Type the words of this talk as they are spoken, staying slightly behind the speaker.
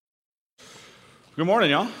Good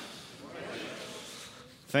morning, y'all.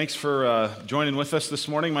 Thanks for joining with us this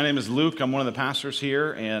morning. My name is Luke. I'm one of the pastors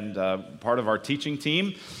here and part of our teaching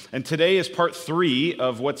team. And today is part 3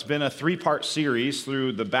 of what's been a 3-part series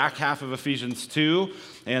through the back half of Ephesians 2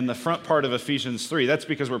 and the front part of Ephesians 3. That's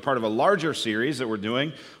because we're part of a larger series that we're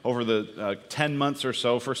doing over the 10 months or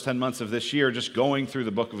so, first 10 months of this year, just going through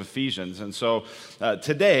the book of Ephesians. And so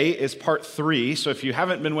today is part 3. So if you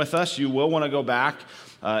haven't been with us, you will want to go back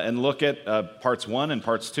and look at parts 1 and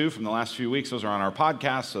parts 2 from the last few weeks. Those are on our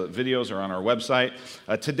podcast. Videos are on our website.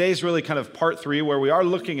 Today's really kind of part 3, where we are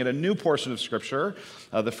looking at a new portion of Scripture,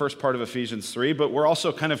 the first part of Ephesians 3, but we're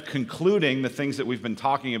also kind of concluding the things that we've been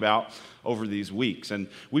talking about over these weeks. And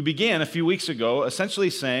we began a few weeks ago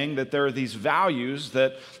essentially saying that there are these values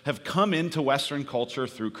that have come into Western culture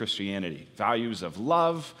through Christianity. Values of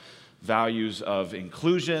love, values of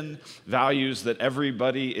inclusion, values that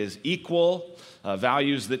everybody is equal,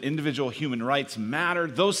 values that individual human rights matter.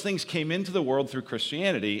 Those things came into the world through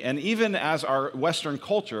Christianity. And even as our Western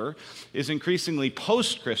culture is increasingly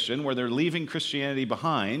post-Christian, where they're leaving Christianity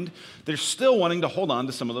behind, they're still wanting to hold on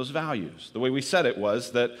to some of those values. The way we said it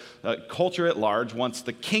was that culture at large wants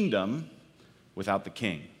the kingdom without the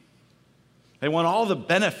king. They want all the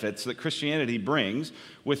benefits that Christianity brings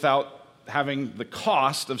without having the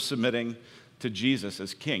cost of submitting to Jesus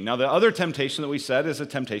as king. Now, the other temptation that we said is a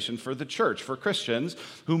temptation for the church, for Christians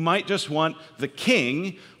who might just want the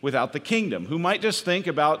king without the kingdom, who might just think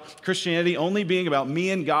about Christianity only being about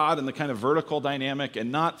me and God and the kind of vertical dynamic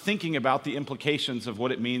and not thinking about the implications of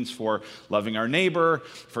what it means for loving our neighbor,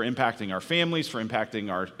 for impacting our families, for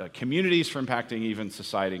impacting our communities, for impacting even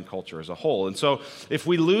society and culture as a whole. And so if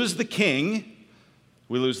we lose the king,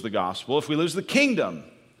 we lose the gospel. If we lose the kingdom,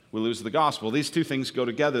 we lose the gospel. These two things go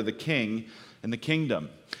together, the king and the kingdom.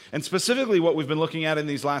 And specifically what we've been looking at in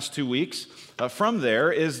these last 2 weeks from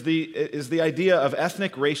there is the idea of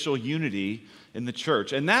ethnic racial unity in the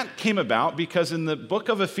church. And that came about because in the book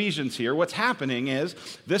of Ephesians here, what's happening is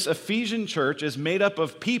this Ephesian church is made up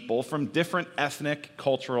of people from different ethnic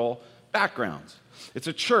cultural backgrounds. It's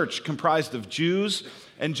a church comprised of Jews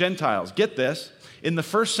and Gentiles. Get this, in the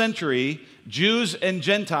first century, Jews and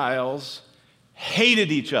Gentiles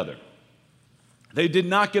hated each other. They did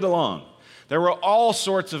not get along. There were all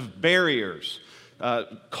sorts of barriers,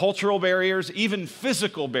 cultural barriers, even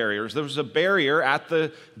physical barriers. There was a barrier at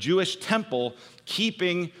the Jewish temple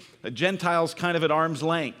keeping the Gentiles kind of at arm's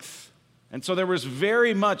length. And so there was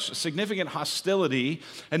very much significant hostility.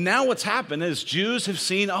 And now what's happened is Jews have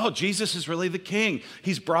seen, oh, Jesus is really the king.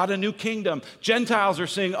 He's brought a new kingdom. Gentiles are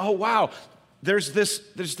saying, oh, wow, there's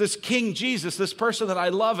this King Jesus, this person that I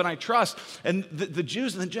love and I trust. And the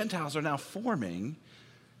Jews and the Gentiles are now forming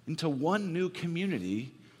into one new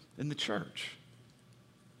community in the church.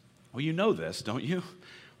 Well, you know this, don't you?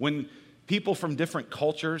 When people from different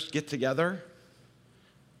cultures get together,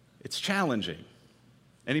 it's challenging.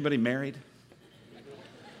 Anybody married?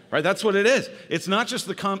 Right, that's what it is. It's not just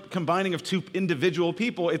the combining of two individual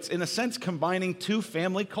people. It's, in a sense, combining two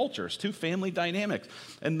family cultures, two family dynamics.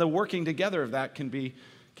 And the working together of that can be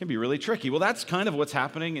really tricky. Well, that's kind of what's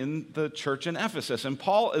happening in the church in Ephesus. And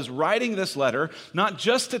Paul is writing this letter not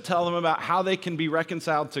just to tell them about how they can be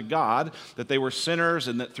reconciled to God, that they were sinners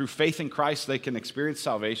and that through faith in Christ they can experience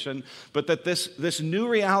salvation, but that this new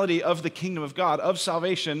reality of the kingdom of God, of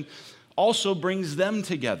salvation, also brings them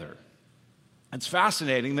together. It's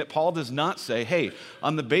fascinating that Paul does not say, hey,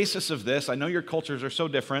 on the basis of this, I know your cultures are so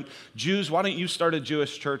different. Jews, why don't you start a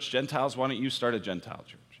Jewish church? Gentiles, why don't you start a Gentile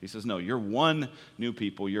church? He says, no, you're one new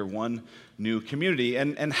people. You're one new community.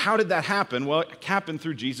 And how did that happen? Well, it happened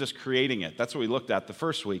through Jesus creating it. That's what we looked at the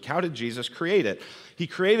first week. How did Jesus create it? He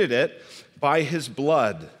created it by his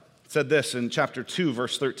blood. It said this in chapter 2,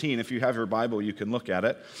 verse 13. If you have your Bible, you can look at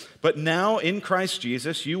it. But now in Christ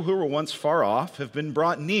Jesus, you who were once far off have been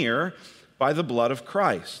brought near by the blood of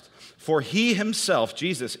Christ. For he himself,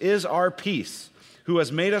 Jesus, is our peace, who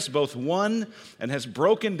has made us both one and has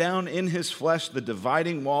broken down in his flesh the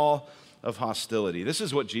dividing wall of hostility. This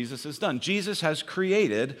is what Jesus has done. Jesus has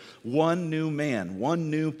created one new man, one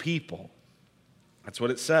new people. That's what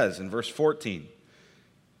it says in verse 14.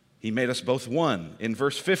 He made us both one. In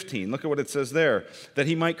verse 15, look at what it says there, that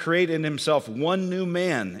he might create in himself one new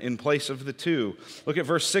man in place of the two. Look at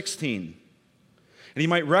verse 16. And he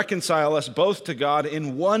might reconcile us both to God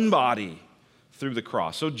in one body through the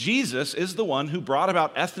cross. So Jesus is the one who brought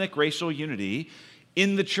about ethnic racial unity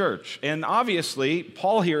in the church. And obviously,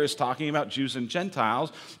 Paul here is talking about Jews and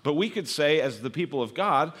Gentiles, but we could say as the people of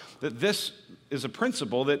God that this is a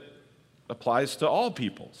principle that applies to all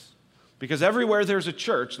peoples. Because everywhere there's a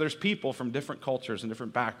church, there's people from different cultures and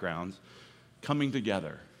different backgrounds coming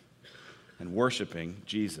together. and worshiping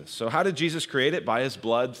Jesus. So how did Jesus create it? By his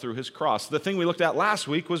blood through his cross. The thing we looked at last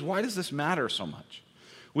week was, why does this matter so much?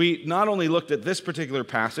 We not only looked at this particular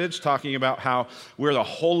passage, talking about how we're the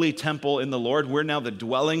holy temple in the Lord, we're now the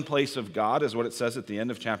dwelling place of God, is what it says at the end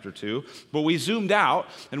of chapter 2, but we zoomed out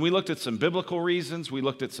and we looked at some biblical reasons, we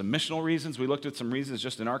looked at some missional reasons, we looked at some reasons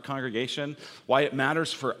just in our congregation, why it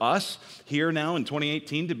matters for us here now in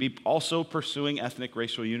 2018 to be also pursuing ethnic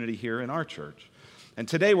racial unity here in our church. And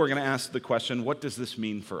today we're going to ask the question, what does this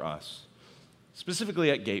mean for us? Specifically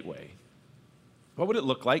at Gateway. What would it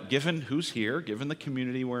look like, given who's here, given the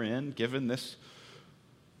community we're in, given this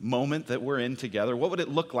moment that we're in together, what would it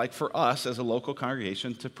look like for us as a local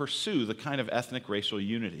congregation to pursue the kind of ethnic racial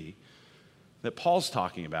unity that Paul's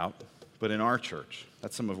talking about, but in our church?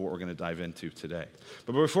 That's some of what we're going to dive into today.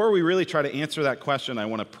 But before we really try to answer that question, I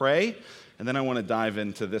want to pray, and then I want to dive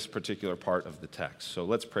into this particular part of the text. So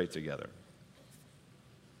let's pray together.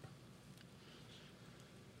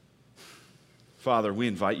 Father, we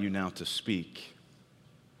invite you now to speak.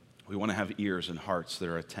 We want to have ears and hearts that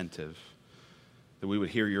are attentive, that we would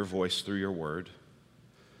hear your voice through your word.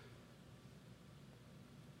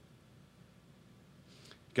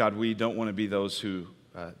 God, we don't want to be those who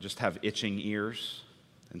just have itching ears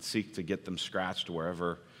and seek to get them scratched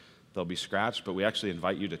wherever they'll be scratched, but we actually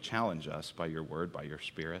invite you to challenge us by your word, by your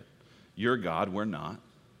spirit. You're God, we're not.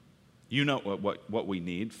 You know what we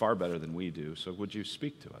need far better than we do, so would you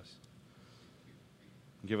speak to us?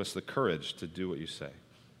 Give us the courage to do what you say.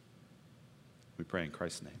 We pray in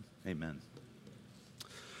Christ's name. Amen.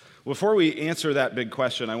 Before we answer that big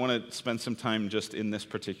question, I want to spend some time just in this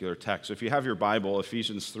particular text. So if you have your Bible,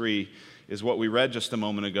 Ephesians 3 is what we read just a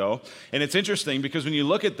moment ago. And it's interesting because when you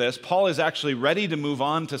look at this, Paul is actually ready to move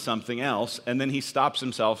on to something else, and then he stops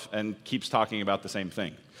himself and keeps talking about the same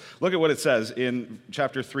thing. Look at what it says in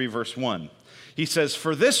chapter 3, verse 1. He says,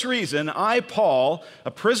 "For this reason, I, Paul,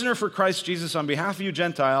 a prisoner for Christ Jesus on behalf of you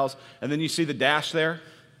Gentiles," and then you see the dash there,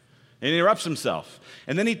 and he interrupts himself.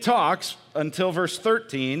 And then he talks until verse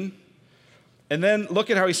 13, and then look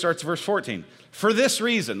at how he starts verse 14. "For this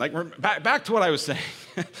reason," like back to what I was saying.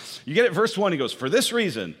 You get it, verse 1, he goes, "For this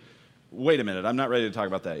reason." Wait a minute, I'm not ready to talk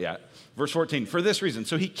about that yet. Verse 14, "For this reason."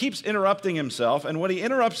 So he keeps interrupting himself, and what he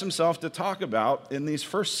interrupts himself to talk about in these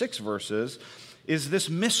first 6 verses is this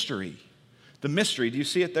mystery. The mystery, do you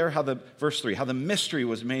see it there? Verse 3, "How the mystery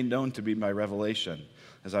was made known to me by revelation,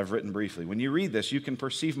 as I've written briefly." When you read this, you can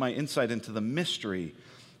perceive my insight into the mystery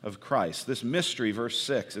of Christ. This mystery, verse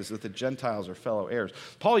 6, is that the Gentiles are fellow heirs.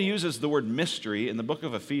 Paul uses the word mystery in the book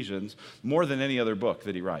of Ephesians more than any other book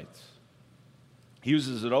that he writes. He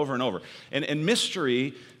uses it over and over. And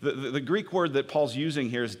mystery, the Greek word that Paul's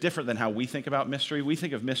using here is different than how we think about mystery. We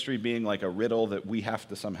think of mystery being like a riddle that we have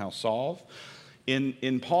to somehow solve.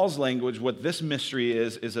 In Paul's language, what this mystery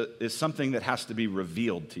is something that has to be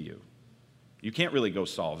revealed to you. You can't really go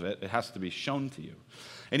solve it. It has to be shown to you.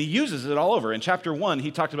 And he uses it all over. In chapter 1,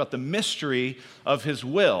 he talked about the mystery of his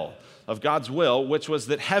will, of God's will, which was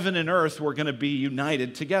that heaven and earth were going to be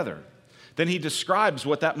united together. Then he describes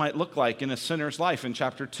what that might look like in a sinner's life in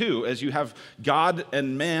chapter 2, as you have God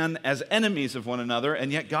and man as enemies of one another,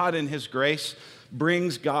 and yet God in his grace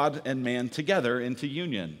brings God and man together into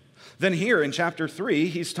union. Then here in chapter 3,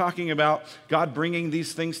 he's talking about God bringing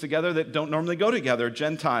these things together that don't normally go together,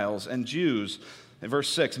 Gentiles and Jews. In verse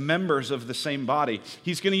 6, members of the same body.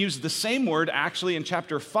 He's going to use the same word actually in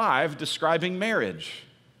chapter 5 describing marriage.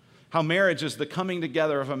 How marriage is the coming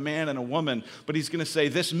together of a man and a woman. But he's going to say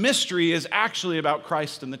this mystery is actually about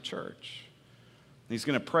Christ and the church. And he's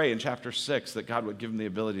going to pray in chapter 6 that God would give him the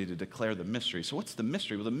ability to declare the mystery. So what's the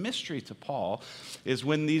mystery? Well, the mystery to Paul is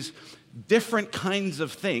when these different kinds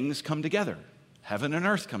of things come together. Heaven and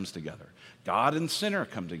earth comes together. God and sinner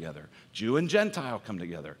come together. Jew and Gentile come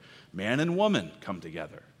together. Man and woman come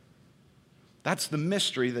together. That's the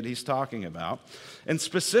mystery that he's talking about. And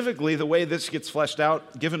specifically, the way this gets fleshed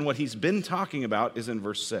out, given what he's been talking about, is in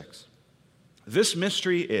verse 6. This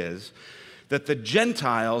mystery is that the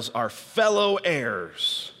Gentiles are fellow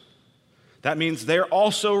heirs. That means they're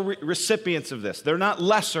also recipients of this. They're not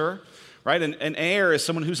lesser, right? An heir is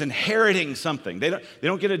someone who's inheriting something. They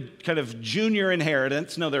don't get a kind of junior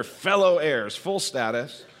inheritance. No, they're fellow heirs, full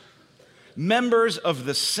status. Members of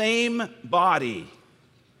the same body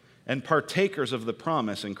and partakers of the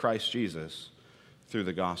promise in Christ Jesus through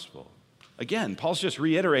the gospel. Again, Paul's just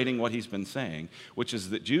reiterating what he's been saying, which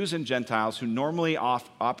is that Jews and Gentiles who normally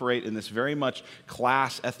operate in this very much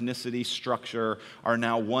class, ethnicity structure are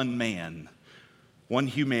now one man, one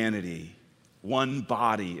humanity, one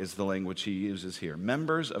body is the language he uses here.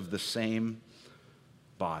 Members of the same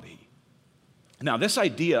body. Now, this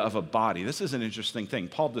idea of a body, this is an interesting thing.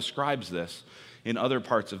 Paul describes this in other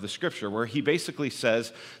parts of the scripture where he basically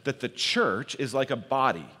says that the church is like a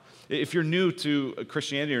body. If you're new to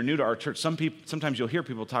Christianity or new to our church, sometimes you'll hear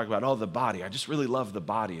people talk about, oh, the body. I just really love the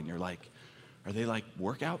body. And you're like, are they like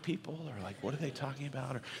workout people? Or like, what are they talking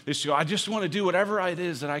about? Or they just go, I just want to do whatever it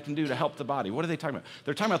is that I can do to help the body. What are they talking about?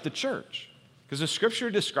 They're talking about the church. Because the scripture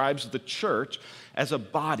describes the church as a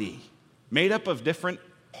body made up of different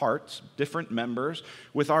parts, different members,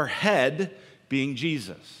 with our head being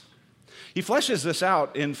Jesus. He fleshes this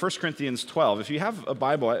out in 1 Corinthians 12. If you have a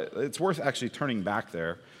Bible, it's worth actually turning back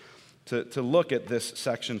there to look at this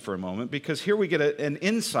section for a moment, because here we get an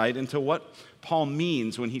insight into what Paul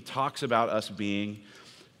means when he talks about us being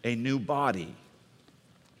a new body.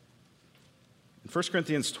 In 1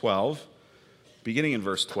 Corinthians 12, beginning in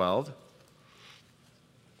verse 12,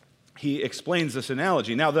 he explains this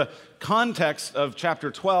analogy. Now, the context of chapter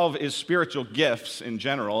 12 is spiritual gifts in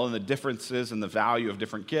general and the differences and the value of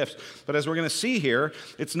different gifts. But as we're going to see here,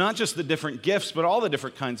 it's not just the different gifts, but all the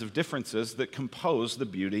different kinds of differences that compose the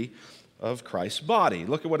beauty of Christ's body.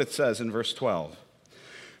 Look at what it says in verse 12.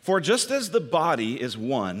 For just as the body is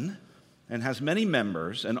one and has many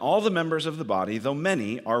members, and all the members of the body, though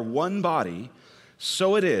many, are one body,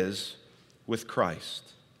 so it is with Christ.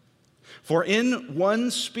 For in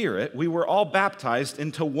one Spirit we were all baptized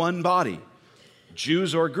into one body,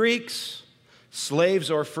 Jews or Greeks,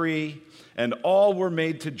 slaves or free, and all were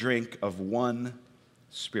made to drink of one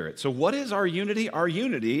Spirit. So what is our unity? Our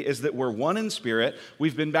unity is that we're one in spirit.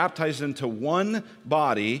 We've been baptized into one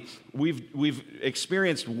body. We've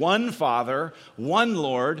experienced one Father, one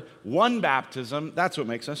Lord, one baptism. That's what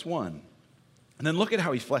makes us one. And then look at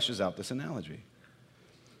how he fleshes out this analogy.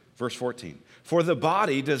 Verse 14. For the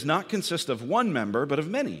body does not consist of one member, but of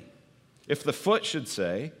many. If the foot should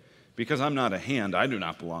say, because I'm not a hand, I do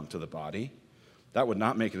not belong to the body, that would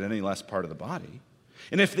not make it any less part of the body.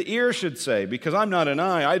 And if the ear should say, because I'm not an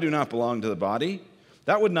eye, I do not belong to the body,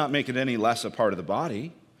 that would not make it any less a part of the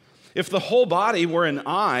body. If the whole body were an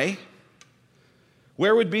eye,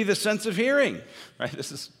 where would be the sense of hearing? Right?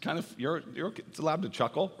 This is kind of, it's allowed to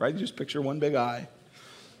chuckle, right? You just picture one big eye.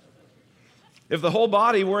 If the whole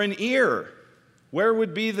body were an ear, where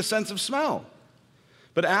would be the sense of smell?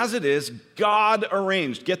 But as it is, God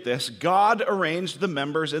arranged, get this, God arranged the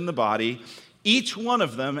members in the body, each one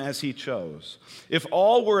of them as he chose. If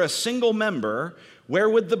all were a single member, where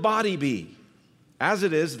would the body be? As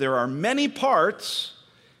it is, there are many parts,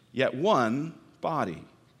 yet one body.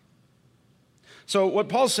 So what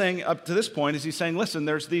Paul's saying up to this point is he's saying, listen,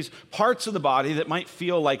 there's these parts of the body that might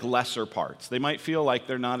feel like lesser parts. They might feel like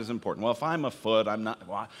they're not as important. Well, if I'm a foot, I'm not,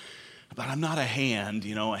 well, but I'm not a hand.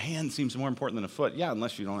 You know, a hand seems more important than a foot. Yeah,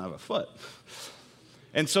 unless you don't have a foot.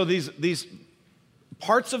 And so these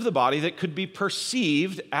parts of the body that could be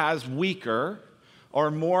perceived as weaker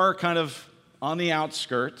or more kind of on the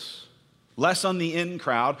outskirts, less on the in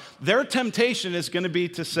crowd, their temptation is going to be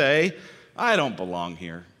to say, I don't belong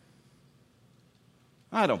here.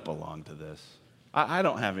 I don't belong to this. I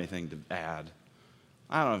don't have anything to add.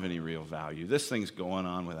 I don't have any real value. This thing's going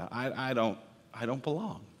on without, I don't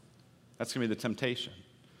belong. That's going to be the temptation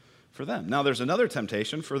for them. Now, there's another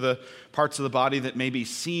temptation for the parts of the body that maybe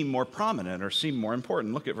seem more prominent or seem more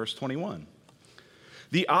important. Look at verse 21.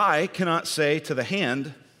 The eye cannot say to the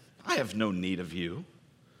hand, I have no need of you.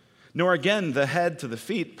 Nor again the head to the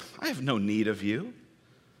feet, I have no need of you.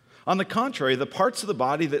 On the contrary, the parts of the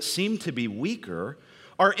body that seem to be weaker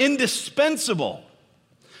are indispensable.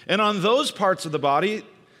 And on those parts of the body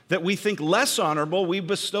that we think less honorable, we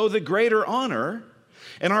bestow the greater honor,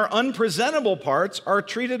 and our unpresentable parts are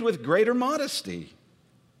treated with greater modesty,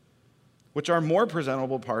 which our more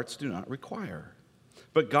presentable parts do not require.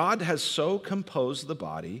 But God has so composed the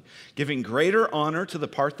body, giving greater honor to the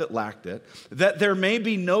part that lacked it, that there may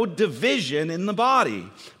be no division in the body,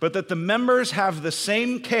 but that the members have the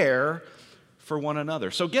same care for one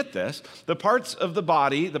another. So get this, the parts of the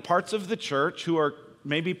body, the parts of the church who are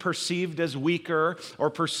maybe perceived as weaker or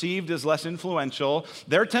perceived as less influential,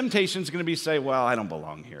 their temptation is going to be say, well, I don't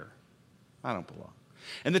belong here. I don't belong.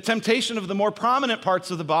 And the temptation of the more prominent parts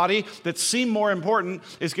of the body that seem more important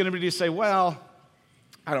is going to be to say, well,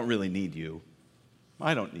 I don't really need you.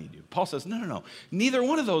 I don't need you. Paul says, no. Neither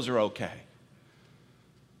one of those are okay.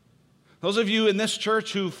 Those of you in this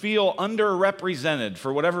church who feel underrepresented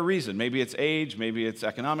for whatever reason, maybe it's age, maybe it's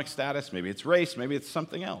economic status, maybe it's race, maybe it's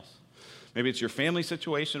something else. Maybe it's your family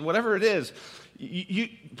situation, whatever it is, you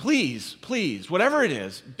please, whatever it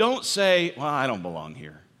is, don't say, well, I don't belong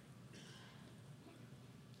here.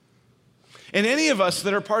 And any of us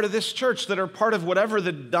that are part of this church, that are part of whatever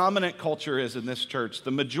the dominant culture is in this church,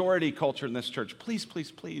 the majority culture in this church, please,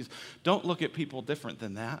 please, please don't look at people different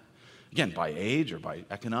than that. Again, by age or by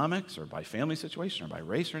economics or by family situation or by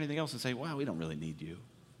race or anything else, and say, wow, we don't really need you.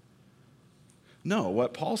 No,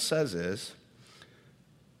 what Paul says is,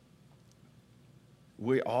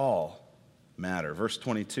 we all matter. Verse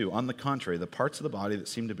 22, on the contrary, the parts of the body that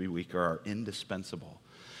seem to be weaker are indispensable.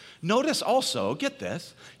 Notice also, get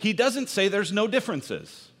this, he doesn't say there's no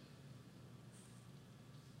differences.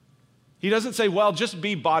 He doesn't say, well, just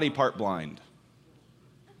be body part blind.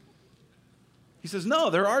 He says, no,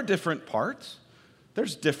 there are different parts.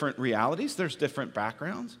 There's different realities. There's different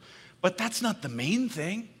backgrounds. But that's not the main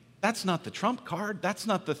thing. That's not the trump card. That's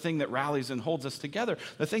not the thing that rallies and holds us together.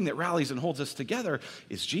 The thing that rallies and holds us together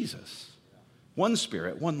is Jesus. One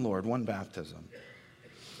Spirit, one Lord, one baptism.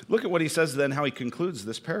 Look at what he says then, how he concludes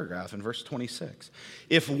this paragraph in verse 26.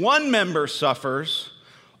 If one member suffers,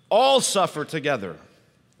 all suffer together.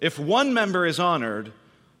 If one member is honored,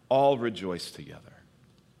 all rejoice together.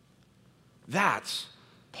 That's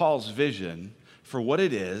Paul's vision for what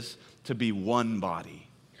it is to be one body.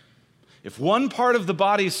 If one part of the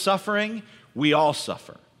body is suffering, we all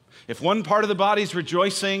suffer. If one part of the body is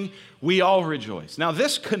rejoicing, we all rejoice. Now,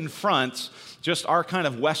 this confronts just our kind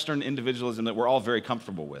of Western individualism that we're all very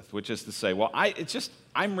comfortable with, which is to say, well,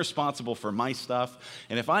 I'm responsible for my stuff,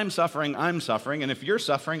 and if I'm suffering, and if you're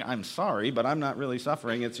suffering, I'm sorry, but I'm not really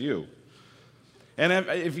suffering, it's you. And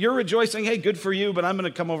if you're rejoicing, hey, good for you, but I'm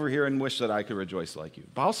going to come over here and wish that I could rejoice like you.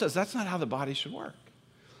 Paul says that's not how the body should work.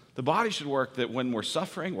 The body should work that when we're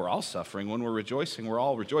suffering, we're all suffering. When we're rejoicing, we're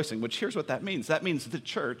all rejoicing, which here's what that means. That means the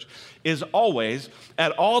church is always,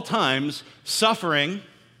 at all times, suffering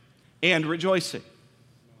and rejoicing.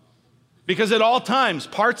 Because at all times,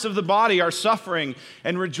 parts of the body are suffering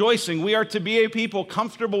and rejoicing. We are to be a people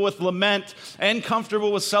comfortable with lament and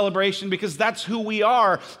comfortable with celebration because that's who we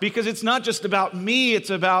are. Because it's not just about me, it's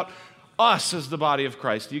about us as the body of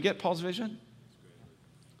Christ. Do you get Paul's vision?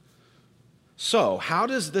 So, how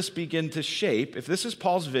does this begin to shape? If this is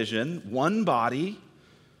Paul's vision, one body,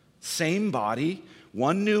 same body,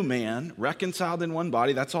 one new man, reconciled in one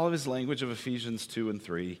body, that's all of his language of Ephesians 2 and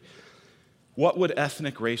 3. What would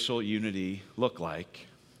ethnic racial unity look like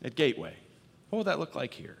at Gateway? What would that look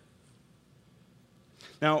like here?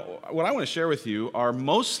 Now, what I want to share with you are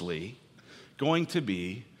mostly going to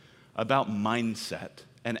be about mindset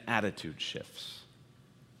and attitude shifts.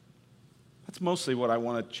 That's mostly what I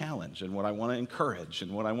want to challenge and what I want to encourage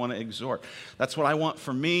and what I want to exhort. That's what I want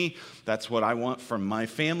from me. That's what I want from my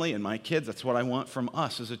family and my kids. That's what I want from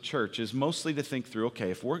us as a church, is mostly to think through,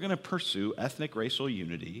 okay, if we're going to pursue ethnic racial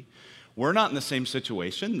unity, we're not in the same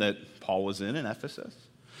situation that Paul was in Ephesus.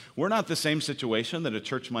 We're not the same situation that a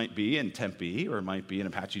church might be in Tempe or might be in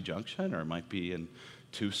Apache Junction or might be in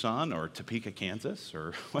Tucson or Topeka, Kansas,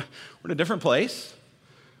 or we're in a different place.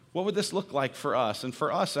 What would this look like for us? And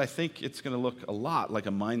for us, I think it's going to look a lot like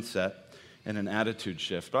a mindset and an attitude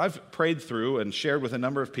shift. But I've prayed through and shared with a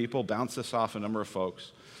number of people, bounced this off a number of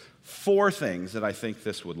folks, 4 things that I think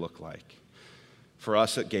this would look like for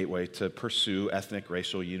us at Gateway to pursue ethnic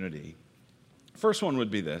racial unity. First one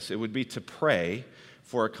would be this. It would be to pray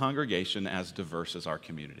for a congregation as diverse as our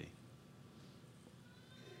community.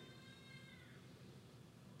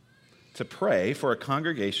 To pray for a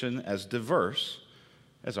congregation as diverse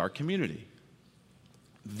as our community.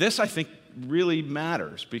 This, I think, really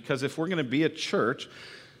matters, because if we're going to be a church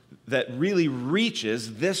that really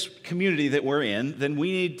reaches this community that we're in, then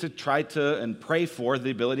we need to try to and pray for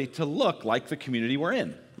the ability to look like the community we're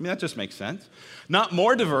in. I mean, that just makes sense. Not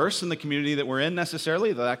more diverse in the community that we're in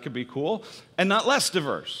necessarily, though that could be cool, and not less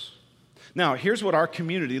diverse. Now, here's what our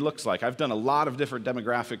community looks like. I've done a lot of different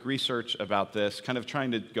demographic research about this, kind of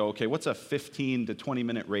trying to go, okay, what's a 15 to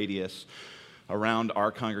 20-minute radius around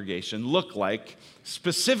our congregation look like,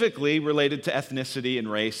 specifically related to ethnicity and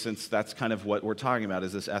race, since that's kind of what we're talking about,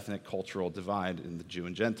 is this ethnic cultural divide in the Jew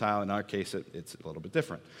and Gentile. In our case, it's a little bit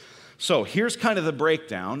different. So here's kind of the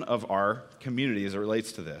breakdown of our community as it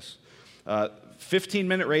relates to this.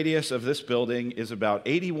 15-minute radius of this building is about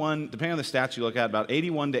 81, depending on the stats you look at, about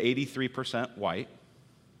 81 to 83% white,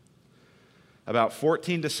 about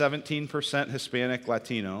 14 to 17% Hispanic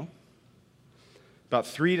Latino, about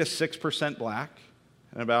 3 to 6% black,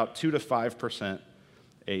 and about 2 to 5%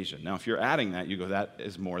 Asian. Now, if you're adding that, you go, that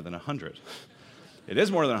is more than 100. It is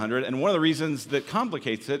more than 100, and one of the reasons that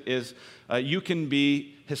complicates it is you can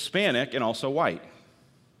be Hispanic and also white.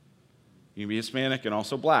 You can be Hispanic and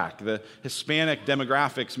also black. The Hispanic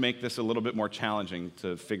demographics make this a little bit more challenging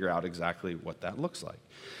to figure out exactly what that looks like.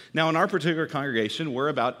 Now, in our particular congregation, we're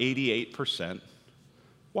about 88%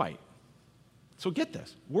 white. So get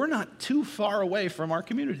this, we're not too far away from our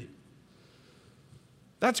community.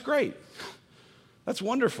 That's great. That's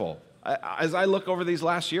wonderful. As I look over these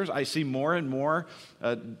last years, I see more and more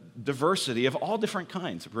diversity of all different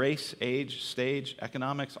kinds, race, age, stage,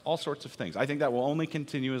 economics, all sorts of things. I think that will only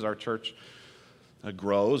continue as our church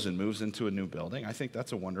grows and moves into a new building. I think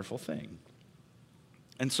that's a wonderful thing.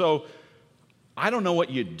 And so I don't know what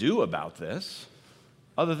you do about this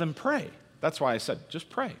other than pray. That's why I said, just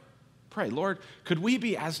pray. Pray, Lord, could we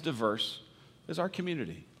be as diverse as our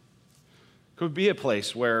community? Could be a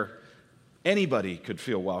place where anybody could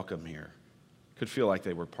feel welcome here, could feel like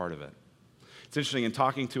they were part of it. It's interesting, in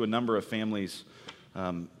talking to a number of families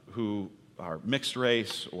who are mixed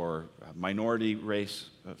race or minority race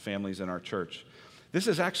families in our church, this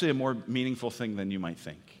is actually a more meaningful thing than you might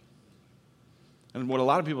think. And what a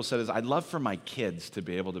lot of people said is, I'd love for my kids to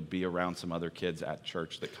be able to be around some other kids at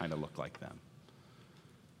church that kind of look like them.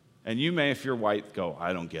 And you may, if you're white, go,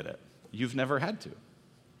 I don't get it. You've never had to.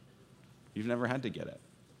 You've never had to get it.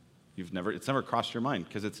 It's never crossed your mind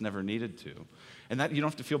because it's never needed to. And that you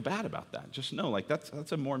don't have to feel bad about that. Just know, like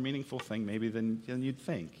that's a more meaningful thing maybe than you'd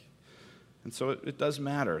think. And so it does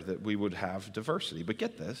matter that we would have diversity. But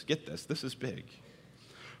get this is big.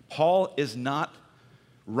 Paul is not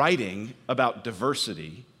writing about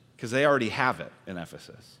diversity because they already have it in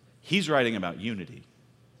Ephesus. He's writing about unity,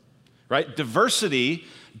 right? Diversity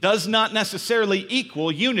does not necessarily equal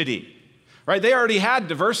unity, right? They already had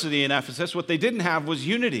diversity in Ephesus. What they didn't have was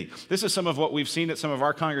unity. This is some of what we've seen at some of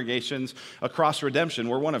our congregations across Redemption.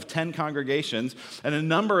 We're one of 10 congregations, and a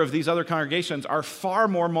number of these other congregations are far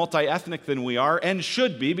more multi-ethnic than we are, and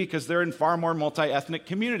should be, because they're in far more multi-ethnic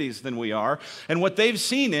communities than we are. And what they've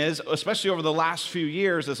seen is, especially over the last few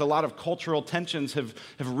years, as a lot of cultural tensions have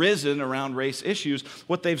risen around race issues,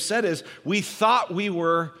 what they've said is, we thought we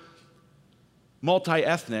were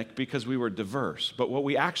multi-ethnic because we were diverse. But what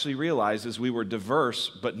we actually realized is we were diverse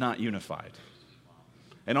but not unified.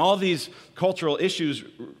 And all these cultural issues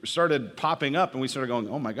started popping up, and we started going,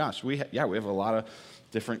 oh my gosh, we have a lot of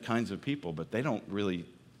different kinds of people, but they don't really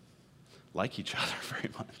like each other very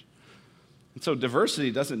much. And so diversity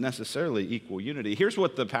doesn't necessarily equal unity. Here's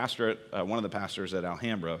what the pastor, one of the pastors at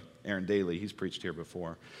Alhambra, Aaron Daly, he's preached here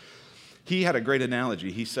before. He had a great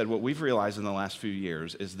analogy. He said, what we've realized in the last few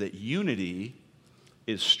years is that unity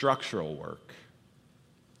is structural work.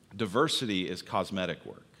 Diversity is cosmetic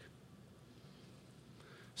work.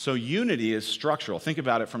 So unity is structural. Think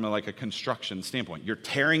about it from a construction standpoint. You're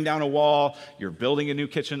tearing down a wall, you're building a new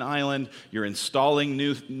kitchen island, you're installing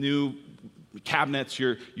new cabinets,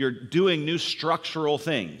 you're doing new structural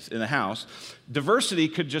things in the house. Diversity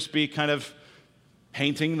could just be kind of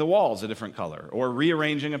painting the walls a different color or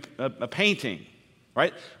rearranging a painting.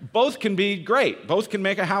 Right? Both can be great. Both can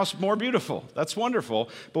make a house more beautiful. That's wonderful.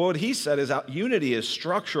 But what he said is that unity is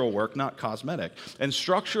structural work, not cosmetic. And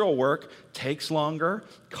structural work takes longer,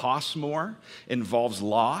 costs more, involves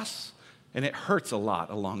loss, and it hurts a lot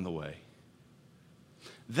along the way.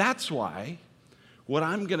 That's why what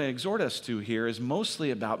I'm going to exhort us to here is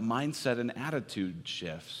mostly about mindset and attitude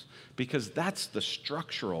shifts, because that's the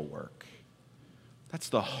structural work. That's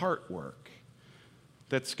the heart work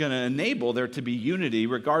that's going to enable there to be unity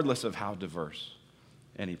regardless of how diverse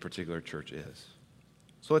any particular church is.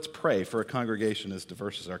 So let's pray for a congregation as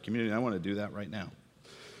diverse as our community. And I want to do that right now.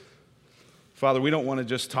 Father, we don't want to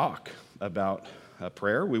just talk about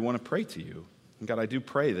prayer. We want to pray to you. And God, I do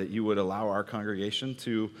pray that you would allow our congregation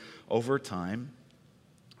to, over time,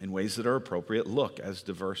 in ways that are appropriate, look as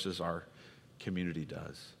diverse as our community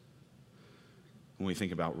does. When we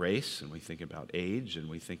think about race, and we think about age, and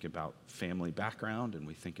we think about family background, and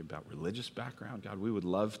we think about religious background, God, we would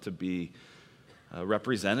love to be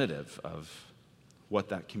representative of what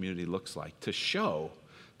that community looks like, to show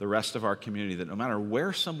the rest of our community that no matter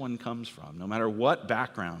where someone comes from, no matter what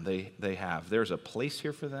background they have, there's a place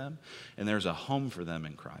here for them, and there's a home for them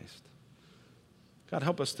in Christ. God,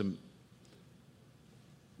 help us to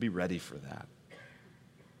be ready for that.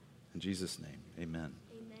 In Jesus' name, amen.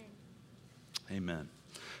 Amen.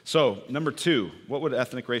 So, number 2, what would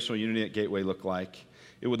ethnic racial unity at Gateway look like?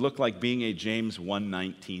 It would look like being a James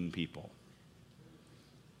 1:19 people.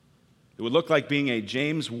 It would look like being a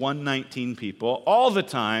James 1:19 people all the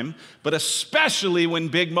time, but especially when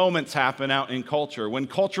big moments happen out in culture, when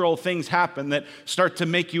cultural things happen that start to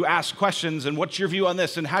make you ask questions, and what's your view on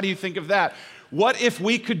this, and how do you think of that? What if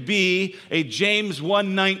we could be a James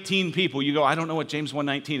 1:19 people? You go, I don't know what James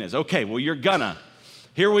 1:19 is. Okay, well, you're gonna.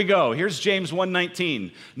 Here we go. Here's James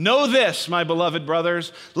 1:19. Know this, my beloved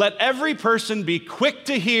brothers, let every person be quick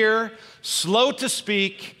to hear, slow to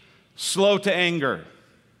speak, slow to anger.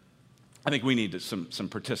 I think we need some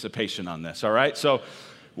participation on this, all right? So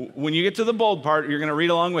when you get to the bold part, you're going to read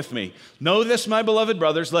along with me. Know this, my beloved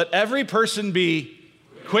brothers, let every person be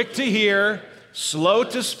quick to hear, slow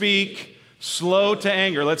to speak, slow to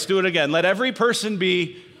anger. Let's do it again. Let every person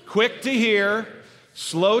be quick to hear,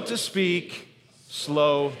 slow to speak,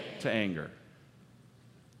 slow to anger.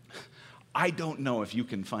 I don't know if you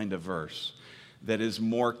can find a verse that is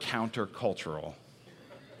more countercultural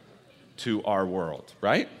to our world,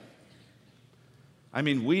 right? I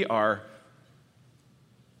mean, we are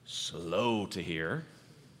slow to hear,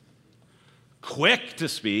 quick to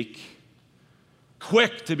speak,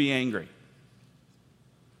 quick to be angry.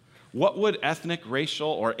 What would ethnic, racial,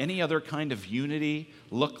 or any other kind of unity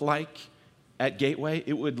look like at Gateway?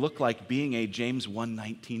 It would look like being a James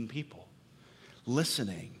 1:19 people,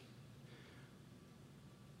 listening,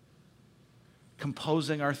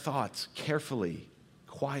 composing our thoughts carefully,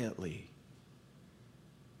 quietly,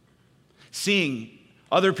 seeing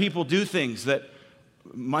other people do things that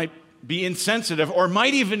might be insensitive or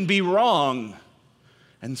might even be wrong,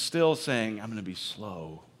 and still saying, I'm going to be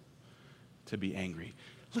slow to be angry.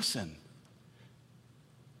 Listen,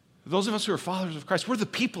 those of us who are followers of Christ, we're the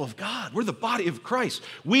people of God. We're the body of Christ.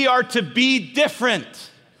 We are to be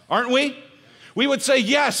different, aren't we? We would say,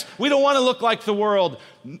 yes, we don't want to look like the world.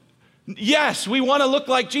 Yes, we want to look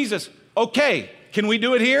like Jesus. Okay, can we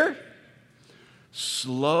do it here?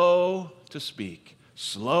 Slow to speak,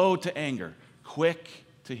 slow to anger, quick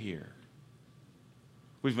to hear.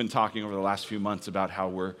 We've been talking over the last few months about how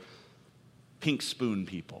we're pink spoon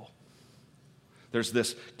people. There's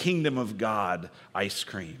this kingdom of God ice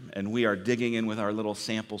cream, and we are digging in with our little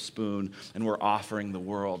sample spoon, and we're offering the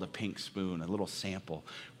world a pink spoon, a little sample.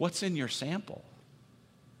 What's in your sample?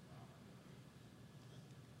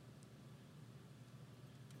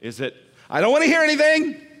 Is it, I don't want to hear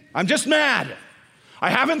anything, I'm just mad. I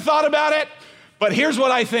haven't thought about it, but here's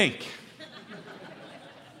what I think.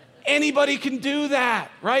 Anybody can do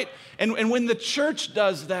that, right? And when the church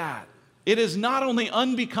does that, it is not only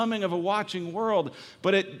unbecoming of a watching world,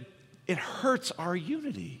 but it hurts our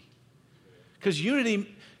unity. Because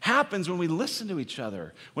unity happens when we listen to each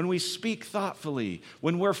other, when we speak thoughtfully,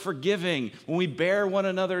 when we're forgiving, when we bear one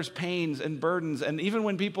another's pains and burdens, and even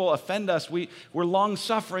when people offend us, we're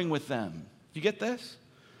long-suffering with them. You get this?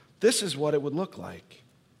 This is what it would look like.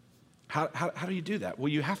 How do you do that? Well,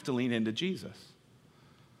 you have to lean into Jesus.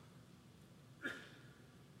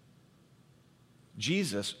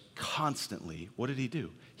 Jesus constantly, what did he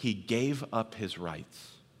do? He gave up his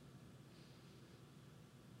rights.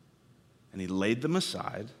 And he laid them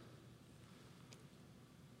aside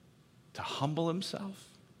to humble himself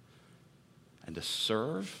and to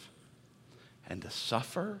serve and to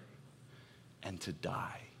suffer and to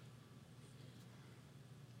die.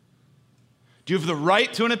 Do you have the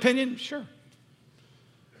right to an opinion? Sure.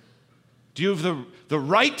 Do you have the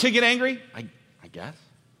right to get angry? I guess.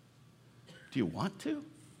 Do you want to?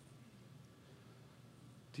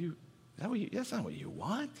 That's not what you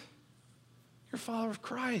want. You're a follower of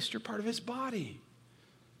Christ. You're part of his body.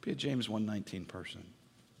 Be a James 1:19 person.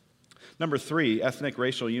 Number 3, ethnic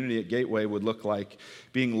racial unity at Gateway would look like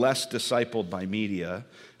being less discipled by media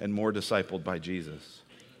and more discipled by Jesus.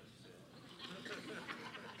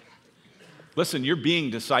 Listen, you're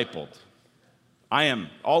being discipled. I am,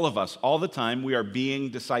 all of us, all the time, we are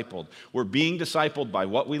being discipled. We're being discipled by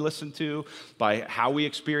what we listen to, by how we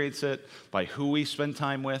experience it, by who we spend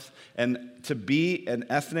time with. And to be an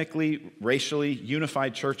ethnically, racially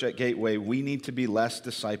unified church at Gateway, we need to be less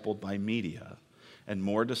discipled by media and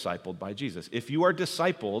more discipled by Jesus. If you are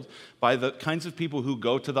discipled by the kinds of people who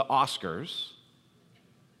go to the Oscars,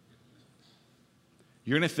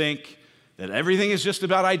 you're going to think that everything is just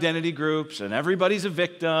about identity groups and everybody's a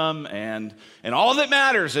victim and all that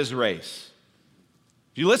matters is race.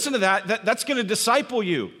 If you listen to that's going to disciple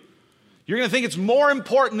you. You're going to think it's more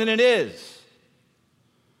important than it is.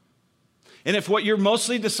 And if what you're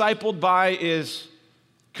mostly discipled by is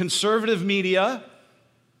conservative media,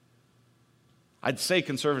 I'd say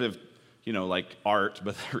conservative, like art,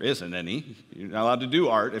 but there isn't any. You're not allowed to do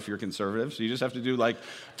art if you're conservative, so you just have to do like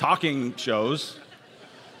talking shows.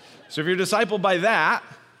 So if you're discipled by that,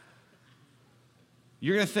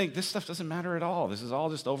 you're going to think this stuff doesn't matter at all. This is all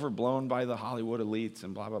just overblown by the Hollywood elites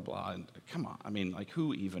and blah, blah, blah. And come on,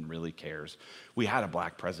 who even really cares? We had a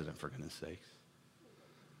black president, for goodness sakes.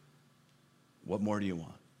 What more do you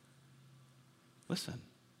want? Listen,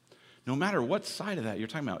 no matter what side of that you're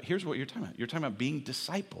talking about, here's what you're talking about. You're talking about being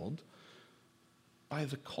discipled by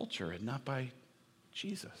the culture and not by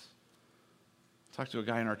Jesus. Talked to a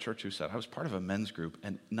guy in our church who said, I was part of a men's group,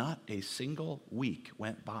 and not a single week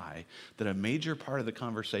went by that a major part of the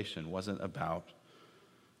conversation wasn't about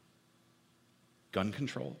gun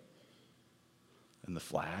control and the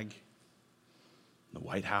flag and the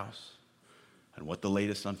White House and what the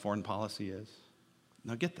latest on foreign policy is.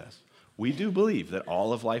 Now get this. We do believe that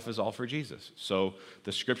all of life is all for Jesus. So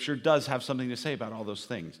the scripture does have something to say about all those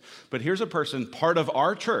things. But here's a person, part of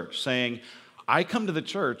our church, saying, I come to the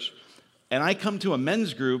church and I come to a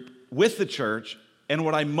men's group with the church, and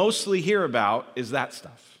what I mostly hear about is that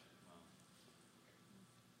stuff.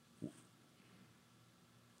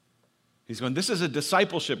 He's going, this is a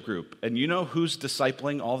discipleship group. And you know who's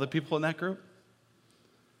discipling all the people in that group?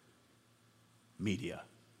 Media.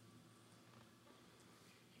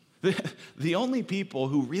 The only people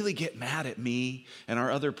who really get mad at me and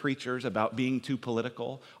our other preachers about being too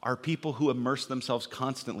political are people who immerse themselves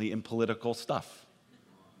constantly in political stuff.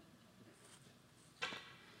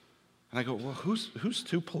 And I go, well, who's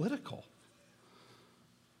too political?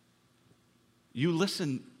 You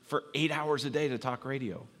listen for 8 hours a day to talk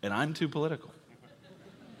radio, and I'm too political.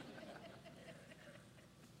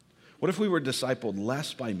 What if we were discipled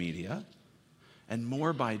less by media and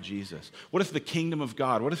more by Jesus? What if the kingdom of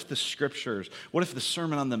God, what if the scriptures, what if the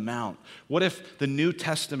Sermon on the Mount, what if the New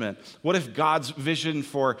Testament, what if God's vision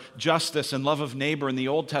for justice and love of neighbor in the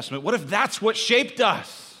Old Testament, what if that's what shaped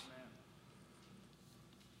us?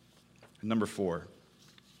 And number 4,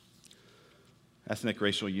 ethnic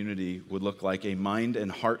racial unity would look like a mind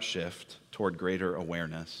and heart shift toward greater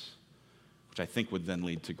awareness, which I think would then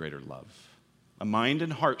lead to greater love. A mind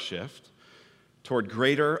and heart shift toward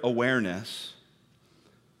greater awareness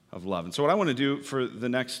of love. And so what I want to do for the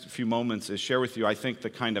next few moments is share with you, I think, the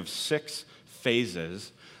kind of 6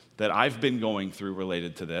 phases that I've been going through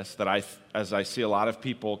related to this, that as I see a lot of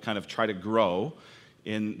people kind of try to grow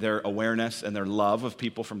in their awareness and their love of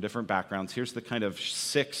people from different backgrounds. Here's the kind of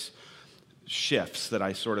 6 shifts that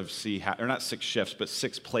I sort of see, or not 6 shifts, but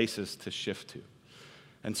 6 places to shift to.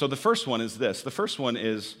 And so the first one is this. The first one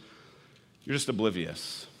is you're just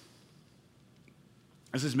oblivious.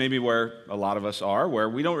 This is maybe where a lot of us are, where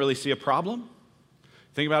we don't really see a problem.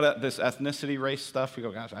 Think about it, this ethnicity, race stuff. We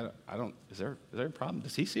go, gosh, I don't, is there a problem?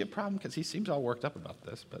 Does he see a problem? Because he seems all worked up about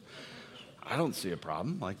this, but I don't see a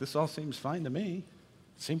problem. Like, this all seems fine to me.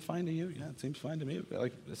 Seem fine to you? Yeah, it seems fine to me.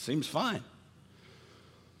 Like, it seems fine.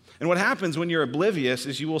 And what happens when you're oblivious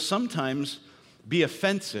is you will sometimes be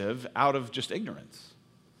offensive out of just ignorance.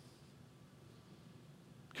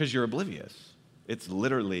 Because you're oblivious. It's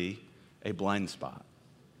literally a blind spot.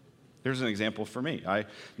 Here's an example for me. A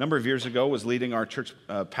number of years ago was leading our church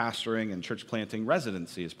pastoring and church planting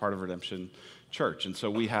residency as part of Redemption Church. And so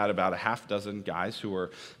we had about a half dozen guys who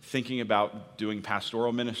were thinking about doing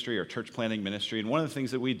pastoral ministry or church planting ministry. And one of the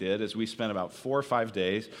things that we did is we spent about 4 or 5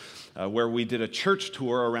 days where we did a church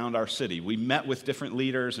tour around our city. We met with different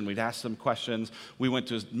leaders and we'd ask them questions. We went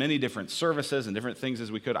to as many different services and different things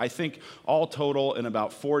as we could. I think all total in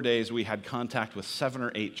about 4 days we had contact with 7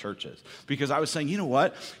 or 8 churches. Because I was saying, you know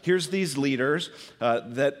what? Here's these leaders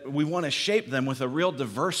that we want to shape them with a real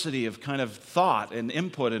diversity of kind of thought and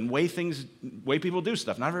input and way people do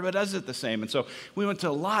stuff. Not everybody does it the same. And so we went to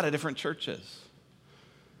a lot of different churches.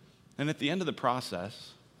 And at the end of the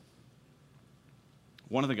process,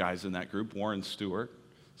 one of the guys in that group, Warren Stewart,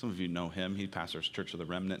 some of you know him. He pastors Church of the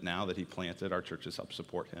Remnant now that he planted. Our churches help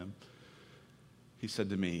support him. He said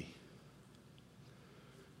to me,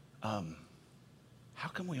 how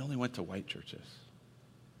come we only went to white churches?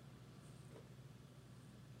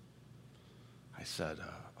 I said,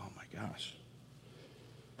 oh my gosh.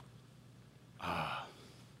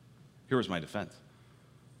 Here was my defense.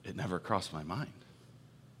 It never crossed my mind.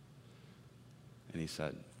 And he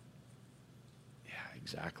said, yeah,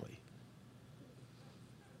 exactly.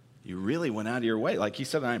 You really went out of your way. Like he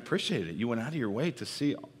said, and I appreciate it. You went out of your way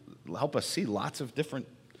to help us see lots of different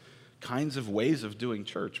kinds of ways of doing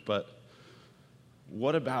church. But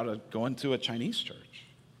what about going to a Chinese church?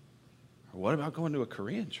 Or what about going to a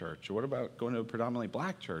Korean church? Or what about going to a predominantly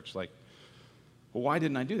black church? Like, well, why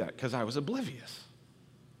didn't I do that? Because I was oblivious.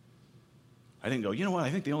 I didn't go, you know what,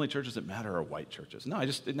 I think the only churches that matter are white churches. No,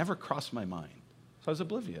 it never crossed my mind. So I was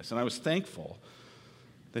oblivious, and I was thankful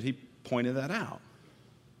that he pointed that out.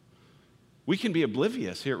 We can be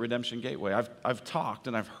oblivious here at Redemption Gateway. I've talked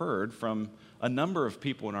and I've heard from a number of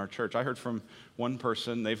people in our church. I heard from one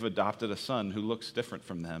person, they've adopted a son who looks different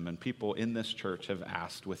from them, and people in this church have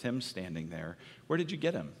asked, with him standing there, where did you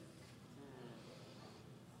get him?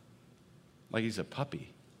 Like he's a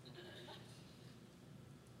puppy.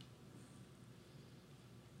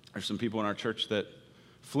 There's some people in our church that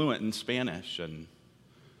fluent in Spanish, and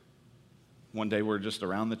one day we're just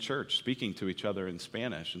around the church speaking to each other in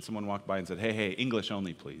Spanish, and someone walked by and said, hey, English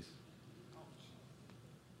only, please.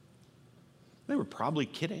 They were probably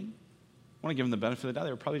kidding. I want to give them the benefit of the doubt.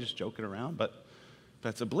 They were probably just joking around, but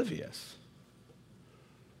that's oblivious.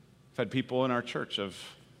 I've had people in our church of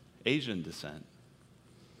Asian descent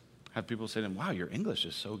have people say to them, wow, your English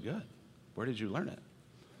is so good. Where did you learn it?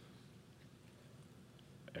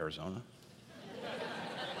 Arizona.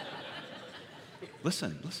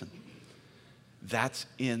 Listen. That's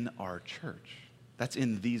in our church. That's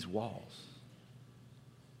in these walls.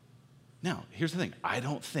 Now, here's the thing. I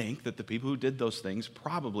don't think that the people who did those things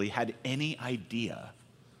probably had any idea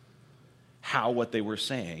how what they were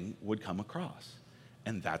saying would come across.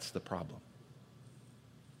 And that's the problem.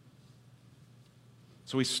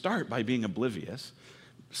 So we start by being oblivious.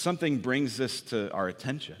 Something brings this to our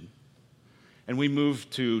attention. And we move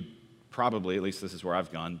to probably, at least this is where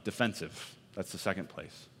I've gone, defensive. That's the second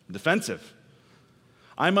place. Defensive.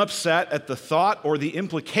 I'm upset at the thought or the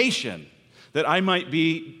implication that I might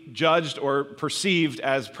be judged or perceived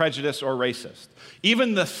as prejudiced or racist.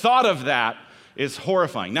 Even the thought of that is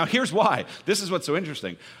horrifying. Now, here's why. This is what's so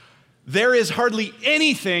interesting. There is hardly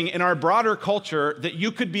anything in our broader culture that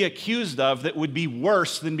you could be accused of that would be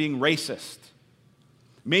worse than being racist.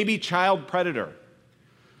 Maybe child predator.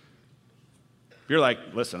 You're like,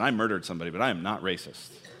 listen, I murdered somebody, but I am not racist.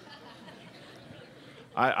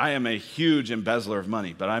 I am a huge embezzler of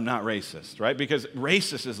money, but I'm not racist, right? Because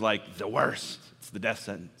racist is like the worst. It's the death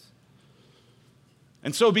sentence.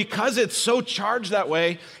 And so because it's so charged that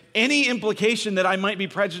way, any implication that I might be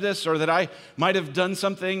prejudiced or that I might have done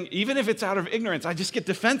something, even if it's out of ignorance, I just get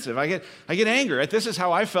defensive. I get angry. This is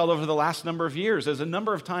how I felt over the last number of years. As a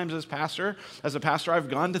number of times as a pastor, I've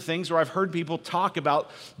gone to things where I've heard people talk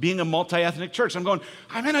about being a multi-ethnic church. I'm going,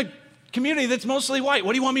 I'm in a community that's mostly white.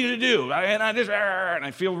 What do you want me to do? And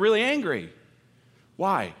I feel really angry.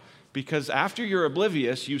 Why? Because after you're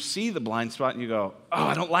oblivious, you see the blind spot and you go, oh,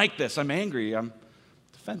 I don't like this. I'm angry. I'm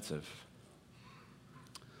defensive.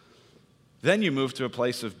 Then you move to a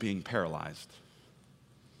place of being paralyzed.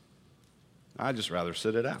 I'd just rather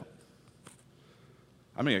sit it out.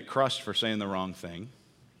 I'm going to get crushed for saying the wrong thing.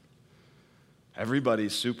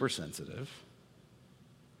 Everybody's super sensitive.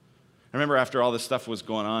 I remember after all this stuff was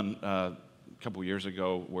going on a couple years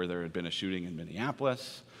ago where there had been a shooting in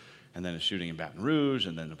Minneapolis and then a shooting in Baton Rouge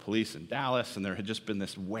and then the police in Dallas, and there had just been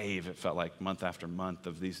this wave, it felt like month after month,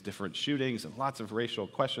 of these different shootings and lots of racial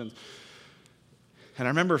questions. And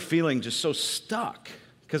I remember feeling just so stuck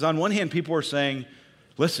because on one hand people were saying,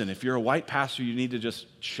 listen, if you're a white pastor, you need to just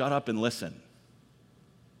shut up and listen.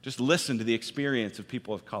 Just listen to the experience of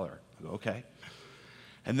people of color. I go, okay.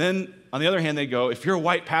 And then, on the other hand, they go, if you're a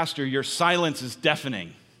white pastor, your silence is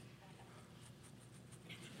deafening.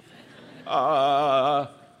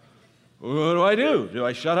 What do I do? Do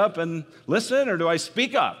I shut up and listen, or do I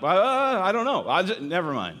speak up? I don't know.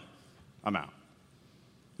 Never mind. I'm out.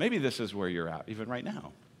 Maybe this is where you're at, even right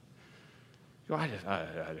now. You go,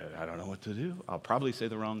 I don't know what to do. I'll probably say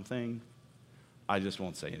the wrong thing. I just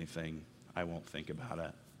won't say anything. I won't think about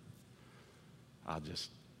it. I'll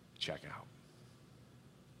just check out.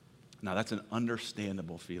 Now, that's an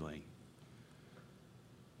understandable feeling.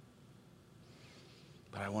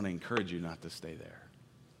 But I want to encourage you not to stay there.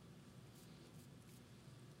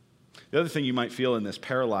 The other thing you might feel in this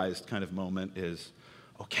paralyzed kind of moment is,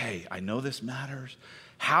 okay, I know this matters.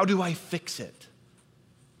 How do I fix it?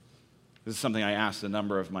 This is something I asked a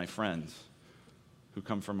number of my friends who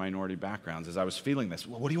come from minority backgrounds as I was feeling this.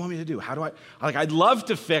 Well, what do you want me to do? How do I'd love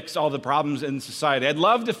to fix all the problems in society. I'd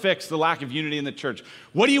love to fix the lack of unity in the church.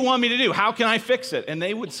 What do you want me to do? How can I fix it? And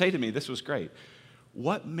they would say to me, this was great,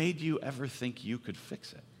 what made you ever think you could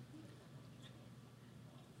fix it?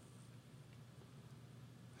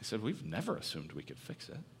 I said, we've never assumed we could fix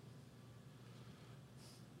it.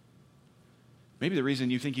 Maybe the reason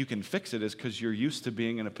you think you can fix it is because you're used to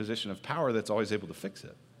being in a position of power that's always able to fix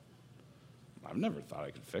it. I've never thought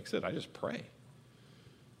I could fix it. I just pray.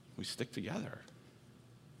 We stick together.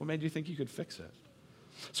 What made you think you could fix it?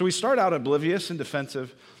 So we start out oblivious and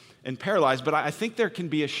defensive and paralyzed, but I think there can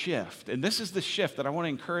be a shift. And this is the shift that I want to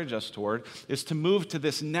encourage us toward, is to move to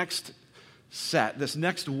this next set, this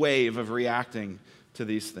next wave of reacting to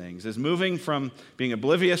these things, is moving from being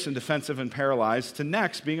oblivious and defensive and paralyzed to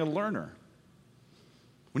next being a learner.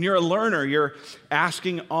 When you're a learner, you're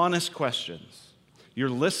asking honest questions. You're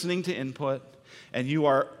listening to input, and you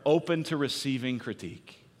are open to receiving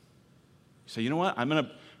critique. You say, you know what? I'm going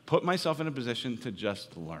to put myself in a position to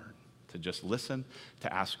just learn, to just listen,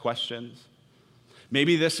 to ask questions.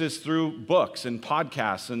 Maybe this is through books and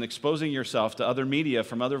podcasts and exposing yourself to other media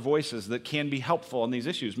from other voices that can be helpful on these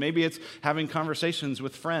issues. Maybe it's having conversations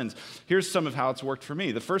with friends. Here's some of how it's worked for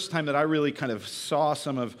me. The first time that I really kind of saw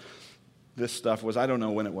some of this stuff was, I don't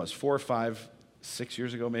know when it was, 4 or 5, 6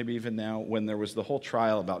 years ago, maybe even now, when there was the whole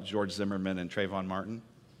trial about George Zimmerman and Trayvon Martin.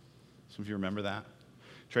 Some of you remember that?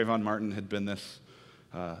 Trayvon Martin had been this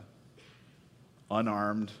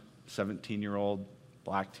unarmed 17-year-old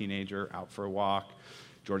black teenager out for a walk.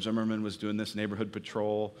 George Zimmerman was doing this neighborhood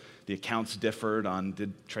patrol. The accounts differed on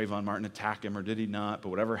did Trayvon Martin attack him or did he not, but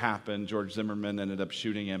whatever happened, George Zimmerman ended up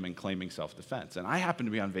shooting him and claiming self-defense. And I happened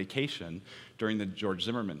to be on vacation during the George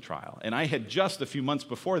Zimmerman trial. And I had just a few months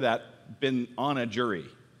before that been on a jury.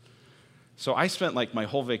 So I spent like my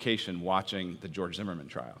whole vacation watching the George Zimmerman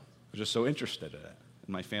trial. I was just so interested in it. And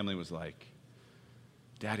my family was like,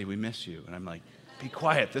 "Daddy, we miss you." And I'm like, "Be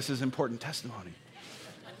quiet, this is important testimony."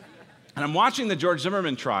 And I'm watching the George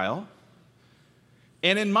Zimmerman trial,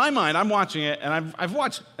 and in my mind, I'm watching it, and I've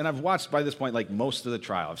watched by this point like most of the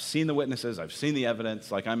trial. I've seen the witnesses, I've seen the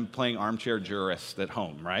evidence, like I'm playing armchair jurist at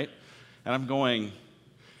home, right? And I'm going,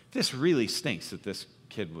 this really stinks that this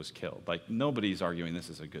kid was killed. Like nobody's arguing this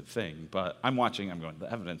is a good thing, but I'm watching, I'm going,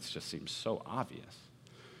 the evidence just seems so obvious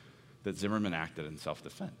that Zimmerman acted in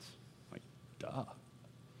self-defense. Like, duh.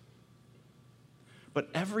 But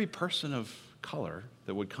every person of color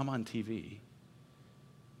that would come on TV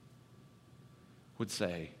would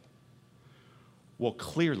say, well,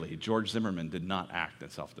 clearly George Zimmerman did not act in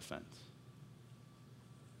self-defense.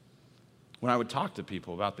 When I would talk to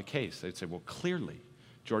people about the case, they'd say, well, clearly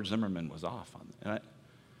George Zimmerman was off on it.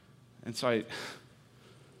 And so I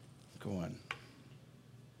go on,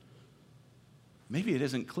 maybe it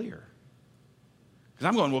isn't clear. Because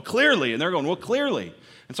I'm going, well, clearly, and they're going, well, clearly.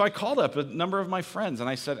 And so I called up a number of my friends, and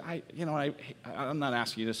I said, I'm not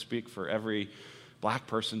asking you to speak for every black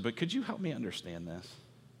person, but could you help me understand this?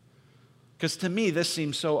 Because to me, this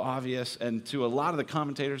seems so obvious, and to a lot of the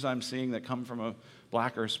commentators I'm seeing that come from a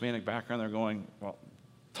black or Hispanic background, they're going, well,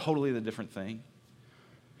 totally the different thing.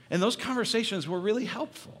 And those conversations were really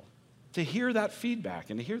helpful to hear that feedback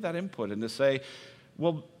and to hear that input and to say,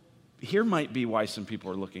 well, here might be why some people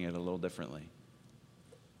are looking at it a little differently.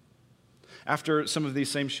 After some of these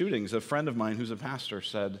same shootings, a friend of mine who's a pastor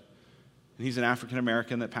said, and he's an African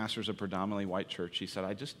American that pastors a predominantly white church, he said,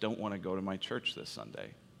 I just don't want to go to my church this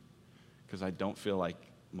Sunday because I don't feel like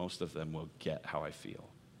most of them will get how I feel.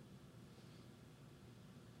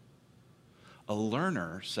 A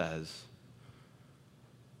learner says,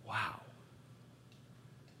 wow,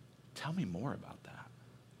 tell me more about that.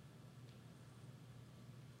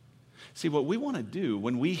 See, what we want to do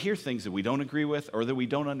when we hear things that we don't agree with or that we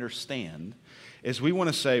don't understand is we want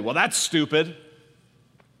to say, well, that's stupid.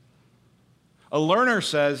 A learner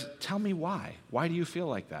says, tell me why. Why do you feel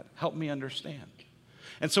like that? Help me understand.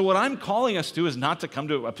 And so what I'm calling us to is not to come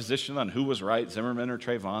to a position on who was right, Zimmerman or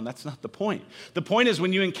Trayvon. That's not the point. The point is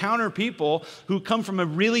when you encounter people who come from a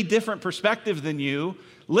really different perspective than you,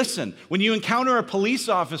 listen. When you encounter a police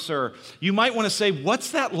officer, you might want to say,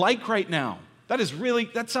 what's that like right now?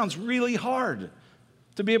 That sounds really hard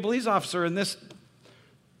to be a police officer in this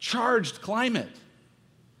charged climate.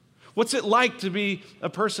 What's it like to be a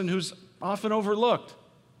person who's often overlooked?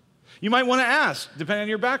 You might want to ask, depending on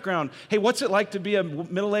your background, hey, what's it like to be a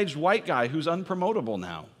middle-aged white guy who's unpromotable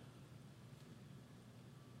now?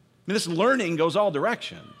 I mean, this learning goes all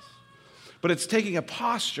directions, but it's taking a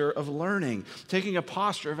posture of learning, taking a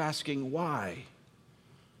posture of asking why.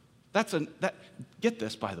 Get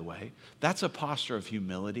this, by the way, that's a posture of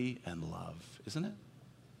humility and love, isn't it?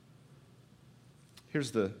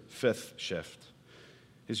 Here's the fifth shift,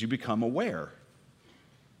 is you become aware.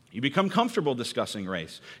 You become comfortable discussing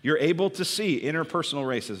race. You're able to see interpersonal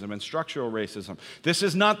racism and structural racism. This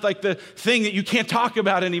is not like the thing that you can't talk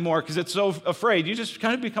about anymore because it's so afraid. You just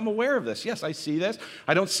kind of become aware of this. Yes, I see this.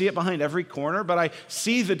 I don't see it behind every corner, but I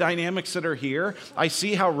see the dynamics that are here. I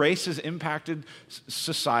see how race has impacted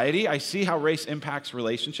society. I see how race impacts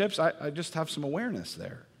relationships. I just have some awareness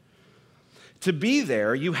there. To be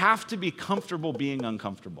there, you have to be comfortable being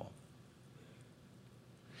uncomfortable.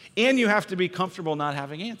 And you have to be comfortable not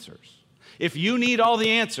having answers. If you need all the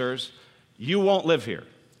answers, you won't live here.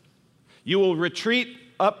 You will retreat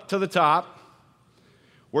up to the top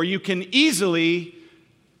where you can easily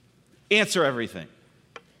answer everything.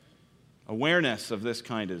 Awareness of this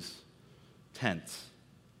kind is tense.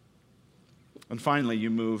 And finally, you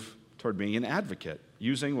move toward being an advocate,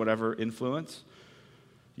 using whatever influence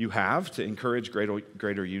you have to encourage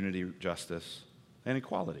greater unity, justice, and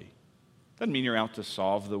equality. Doesn't mean you're out to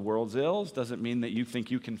solve the world's ills. Doesn't mean that you think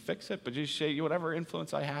you can fix it. But you say, whatever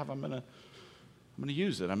influence I have, I'm going to I'm going to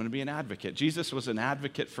use it. I'm going to be an advocate. Jesus was an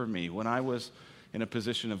advocate for me. When I was in a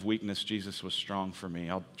position of weakness, Jesus was strong for me.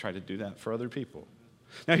 I'll try to do that for other people.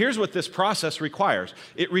 Now, here's what this process requires.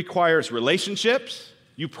 It requires relationships.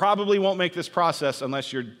 You probably won't make this process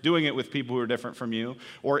unless you're doing it with people who are different from you,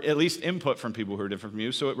 or at least input from people who are different from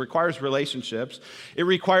you. So it requires relationships. It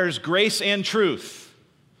requires grace and truth.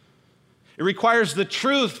 It requires the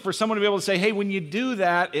truth for someone to be able to say, hey, when you do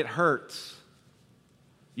that, it hurts.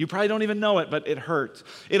 You probably don't even know it, but it hurts.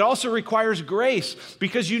 It also requires grace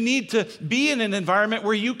because you need to be in an environment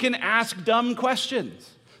where you can ask dumb questions.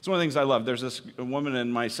 It's one of the things I love. There's this woman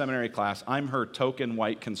in my seminary class. I'm her token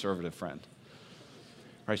white conservative friend.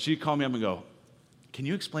 Right? She'd call me up and go, can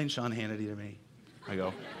you explain Sean Hannity to me? I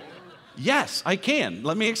go, yes, I can.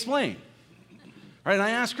 Let me explain. Right? And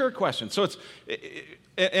I ask her a question. So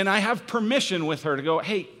and I have permission with her to go,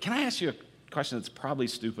 hey, can I ask you a question that's probably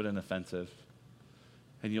stupid and offensive?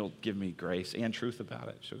 And you'll give me grace and truth about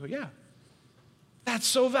it. She'll go, yeah. That's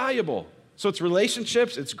so valuable. So it's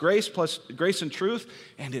relationships, it's grace plus grace and truth,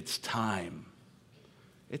 and it's time.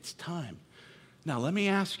 It's time. Now, let me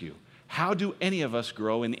ask you, how do any of us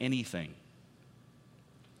grow in anything?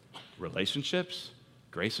 Relationships,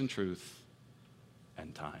 grace and truth,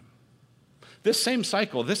 and time. This same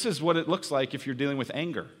cycle, this is what it looks like if you're dealing with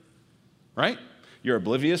anger, right? You're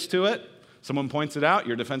oblivious to it. Someone points it out,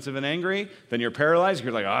 you're defensive and angry, then you're paralyzed,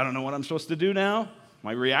 you're like, I don't know what I'm supposed to do now.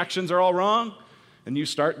 My reactions are all wrong. And you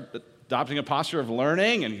start adopting a posture of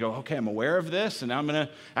learning and you go, okay, I'm aware of this, and now I'm going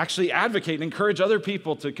to actually advocate and encourage other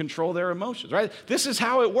people to control their emotions, right? This is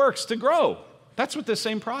how it works to grow. That's what this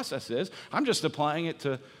same process is. I'm just applying it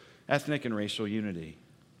to ethnic and racial unity.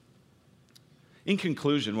 In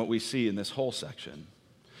conclusion, what we see in this whole section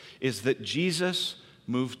is that Jesus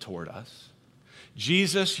moved toward us.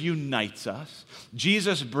 Jesus unites us.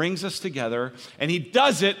 Jesus brings us together, and he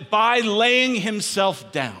does it by laying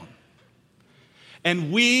himself down.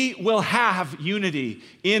 And we will have unity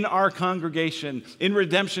in our congregation, in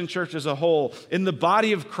Redemption Church as a whole, in the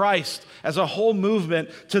body of Christ as a whole movement,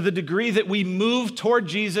 to the degree that we move toward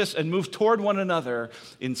Jesus and move toward one another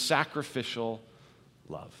in sacrificial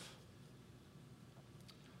love.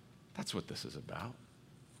 That's what this is about.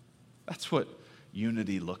 That's what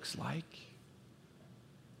unity looks like.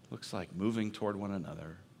 Looks like moving toward one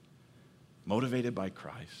another, motivated by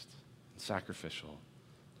Christ, sacrificial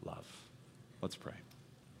love. Let's pray.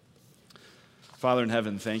 Father in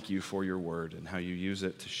heaven, thank you for your word and how you use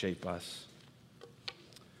it to shape us.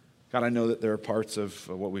 God, I know that there are parts of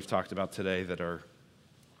what we've talked about today that are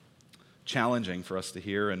challenging for us to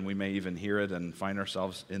hear, and we may even hear it and find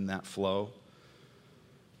ourselves in that flow.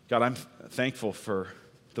 God, I'm thankful for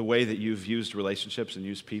the way that you've used relationships and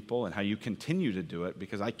used people and how you continue to do it,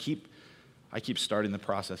 because I keep starting the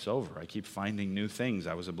process over. I keep finding new things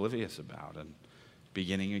I was oblivious about and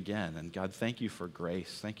beginning again. And God, thank you for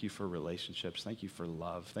grace. Thank you for relationships. Thank you for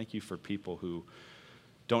love. Thank you for people who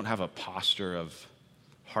don't have a posture of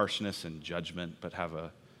harshness and judgment, but have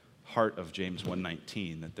a heart of James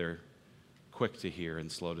 1:19, that they're quick to hear and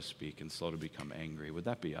slow to speak and slow to become angry. Would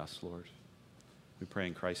that be us, Lord? We pray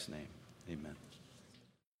in Christ's name. Amen.